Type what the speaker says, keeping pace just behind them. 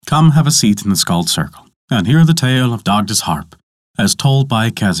Come have a seat in the Skald Circle, and hear the tale of Dagda's harp, as told by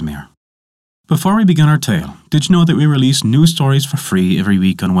Casimir. Before we begin our tale, did you know that we release new stories for free every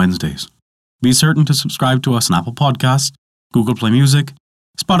week on Wednesdays? Be certain to subscribe to us on Apple Podcasts, Google Play Music,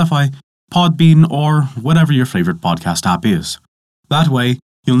 Spotify, Podbean, or whatever your favourite podcast app is. That way,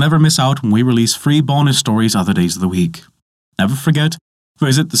 you'll never miss out when we release free bonus stories other days of the week. Never forget,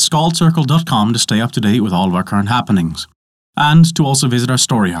 visit theskaldscircle.com to stay up to date with all of our current happenings, and to also visit our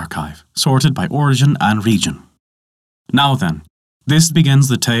story archive, sorted by origin and region. Now then, this begins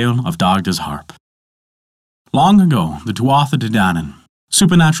the tale of Dagda's harp. Long ago, the Tuatha De Danann,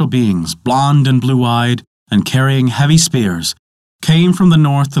 supernatural beings, blonde and blue-eyed, and carrying heavy spears, came from the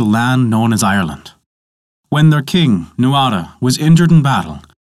north to the land known as Ireland. When their king, Nuada, was injured in battle,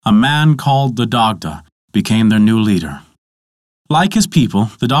 a man called the Dagda became their new leader. Like his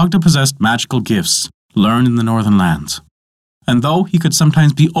people, the Dagda possessed magical gifts learned in the northern lands. And though he could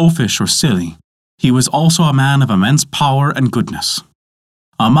sometimes be oafish or silly, he was also a man of immense power and goodness.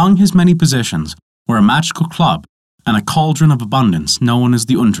 Among his many possessions were a magical club and a cauldron of abundance known as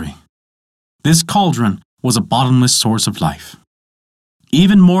the Undri. This cauldron was a bottomless source of life.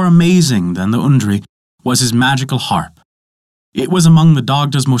 Even more amazing than the Undri was his magical harp. It was among the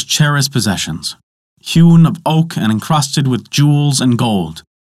Dagda's most cherished possessions. Hewn of oak and encrusted with jewels and gold,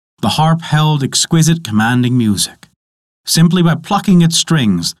 the harp held exquisite commanding music. Simply by plucking its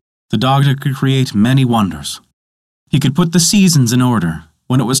strings, the Dagda could create many wonders. He could put the seasons in order.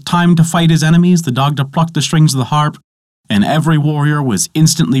 When it was time to fight his enemies, the Dagda plucked the strings of the harp, and every warrior was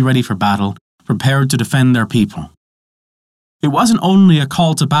instantly ready for battle, prepared to defend their people. It wasn't only a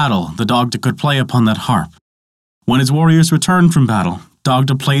call to battle the Dagda could play upon that harp. When his warriors returned from battle,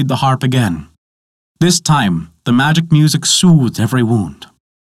 Dagda played the harp again. This time, the magic music soothed every wound.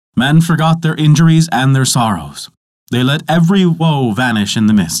 Men forgot their injuries and their sorrows. They let every woe vanish in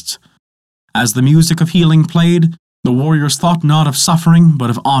the mists. As the music of healing played, the warriors thought not of suffering, but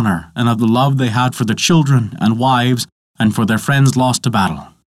of honor and of the love they had for their children and wives and for their friends lost to battle.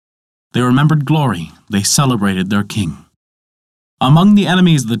 They remembered glory, they celebrated their king. Among the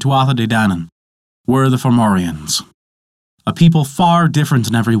enemies of the Tuatha De Danann were the Fomorians, a people far different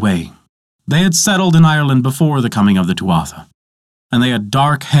in every way. They had settled in Ireland before the coming of the Tuatha, and they had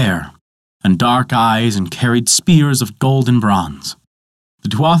dark hair and dark eyes and carried spears of gold and bronze. The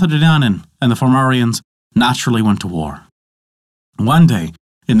Tuatha De Danann and the Fomorians naturally went to war. One day,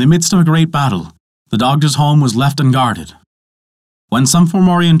 in the midst of a great battle, the Dagda's home was left unguarded. When some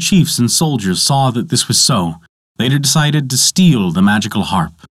Fomorian chiefs and soldiers saw that this was so, they decided to steal the magical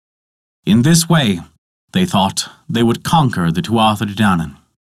harp. In this way, they thought they would conquer the Tuatha De Danann.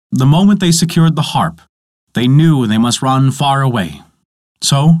 The moment they secured the harp, they knew they must run far away.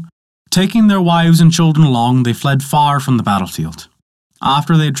 So, taking their wives and children along, they fled far from the battlefield.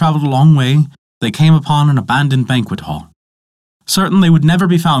 After they had traveled a long way, they came upon an abandoned banquet hall. Certain they would never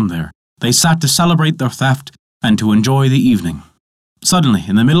be found there, they sat to celebrate their theft and to enjoy the evening. Suddenly,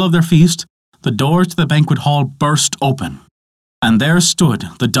 in the middle of their feast, the doors to the banquet hall burst open, and there stood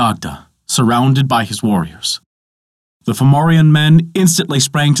the Dagda, surrounded by his warriors. The Fomorian men instantly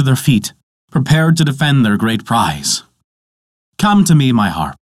sprang to their feet, prepared to defend their great prize. "Come to me, my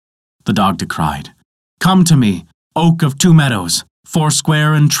harp," the Dagda cried. "Come to me, oak of two meadows,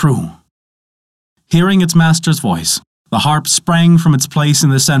 foursquare and true." Hearing its master's voice, the harp sprang from its place in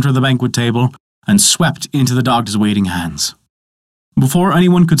the center of the banquet table and swept into the Dagda's waiting hands. Before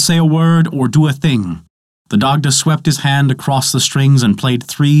anyone could say a word or do a thing, the Dagda swept his hand across the strings and played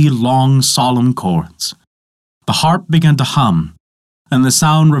 3 long, solemn chords. The harp began to hum, and the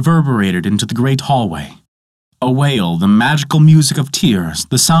sound reverberated into the great hallway. A wail, the magical music of tears.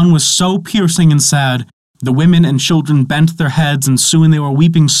 The sound was so piercing and sad, the women and children bent their heads, and soon they were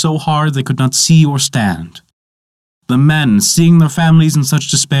weeping so hard they could not see or stand. The men, seeing their families in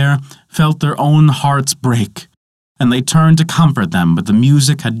such despair, felt their own hearts break, and they turned to comfort them, but the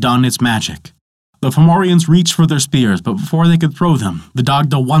music had done its magic. The Fomorians reached for their spears, but before they could throw them, the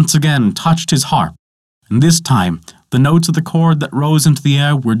Dagda once again touched his harp, and this time, the notes of the chord that rose into the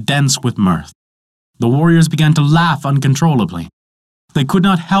air were dense with mirth. The warriors began to laugh uncontrollably. They could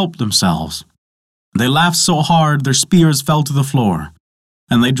not help themselves. They laughed so hard their spears fell to the floor,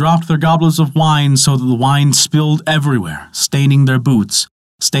 and they dropped their goblets of wine so that the wine spilled everywhere, staining their boots,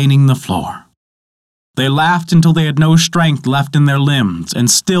 staining the floor. They laughed until they had no strength left in their limbs, and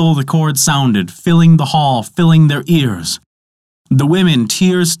still the chord sounded, filling the hall, filling their ears. The women,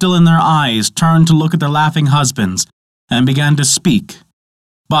 tears still in their eyes, turned to look at their laughing husbands, and began to speak.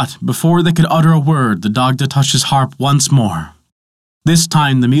 But before they could utter a word, the Dagda touched his harp once more. This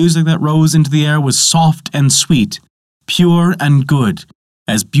time the music that rose into the air was soft and sweet, pure and good,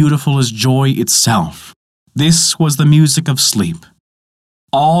 as beautiful as joy itself. This was the music of sleep.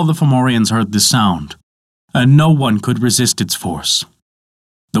 All the Fomorians heard this sound, and no one could resist its force.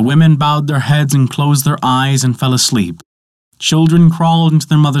 The women bowed their heads and closed their eyes and fell asleep. Children crawled into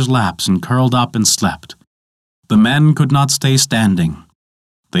their mothers' laps and curled up and slept. The men could not stay standing.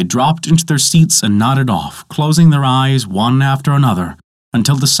 They dropped into their seats and nodded off, closing their eyes one after another,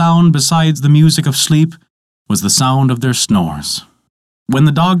 until the sound besides the music of sleep was the sound of their snores. When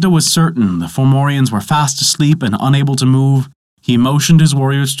the Dagda was certain the Fomorians were fast asleep and unable to move, he motioned his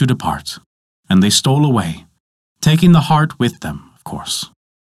warriors to depart, and they stole away, taking the heart with them, of course.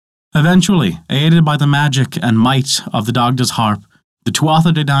 Eventually, aided by the magic and might of the Dagda's harp, the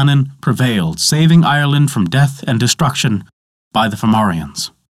Tuatha De Danann prevailed, saving Ireland from death and destruction by the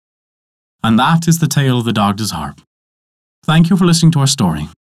Fomorians. And that is the tale of the Dagda's harp. Thank you for listening to our story.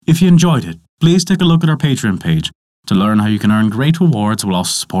 If you enjoyed it, please take a look at our Patreon page to learn how you can earn great rewards while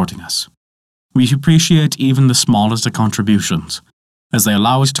also supporting us. We appreciate even the smallest of contributions, as they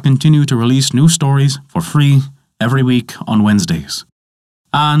allow us to continue to release new stories for free every week on Wednesdays,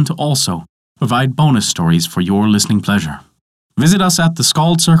 and also provide bonus stories for your listening pleasure. Visit us at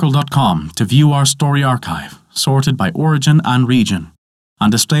theskaldscircle.com to view our story archive, sorted by origin and region,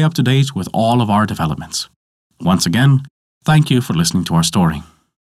 and to stay up to date with all of our developments. Once again, thank you for listening to our story.